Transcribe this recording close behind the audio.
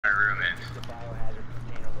my room in.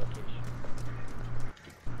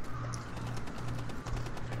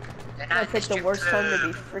 I picked the worst time to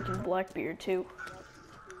be freaking Blackbeard too.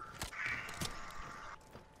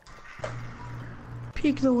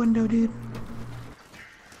 Peek the window, dude.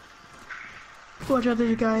 Watch out, there's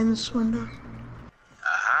a guy in this window.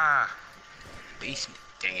 Aha! Basement,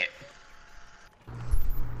 dang it.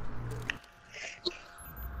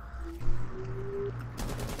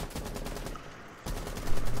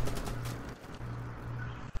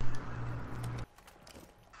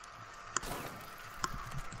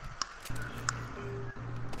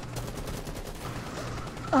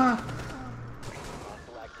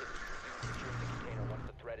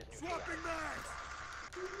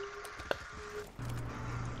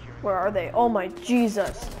 Where are they? Oh my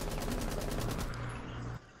Jesus.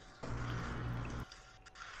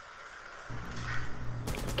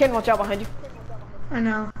 Ken, watch out behind you. I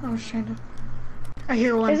know, I was trying to... I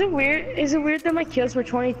hear one. Is it weird that my kills were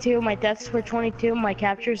 22, my deaths were 22, my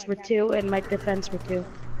captures were 2, and my defense were 2?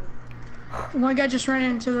 One guy just ran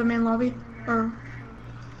into the main lobby, or...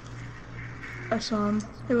 I saw him.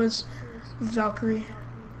 It was Valkyrie.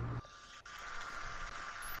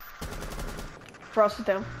 Frost it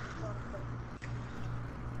down.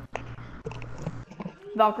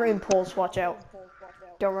 Valkyrie and Pulse, watch out.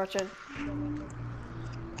 Don't rush in.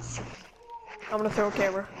 I'm gonna throw a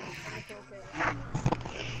camera.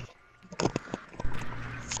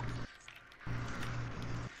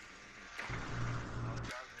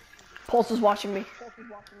 Pulse is watching me.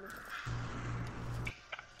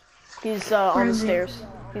 He's on the stairs.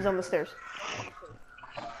 He's on the stairs.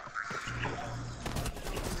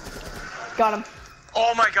 Got him.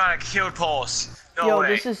 Oh my god, I killed Pulse. No way.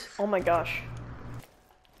 This is, oh my gosh.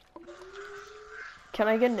 Can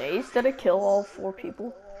I get an ace? Did I kill all 4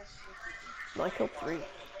 people? No, I killed 3.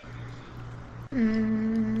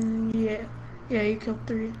 Yeah. Yeah, you killed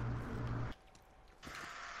 3. Did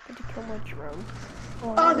you kill my drone?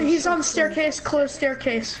 Oh, he's on the staircase, closed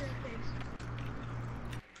staircase.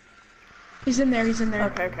 He's in there, he's in there.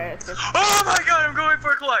 Okay, that's good. Oh my god, I'm going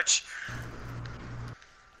for a clutch!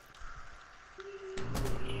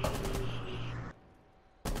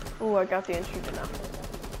 Oh, I got the intruder now.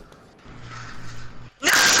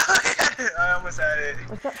 I almost had it.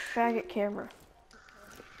 What's that faggot camera?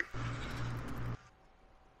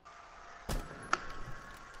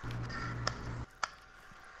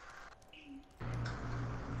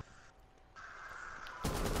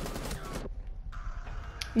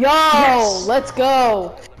 Yo, Yes. let's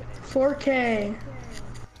go. 4K.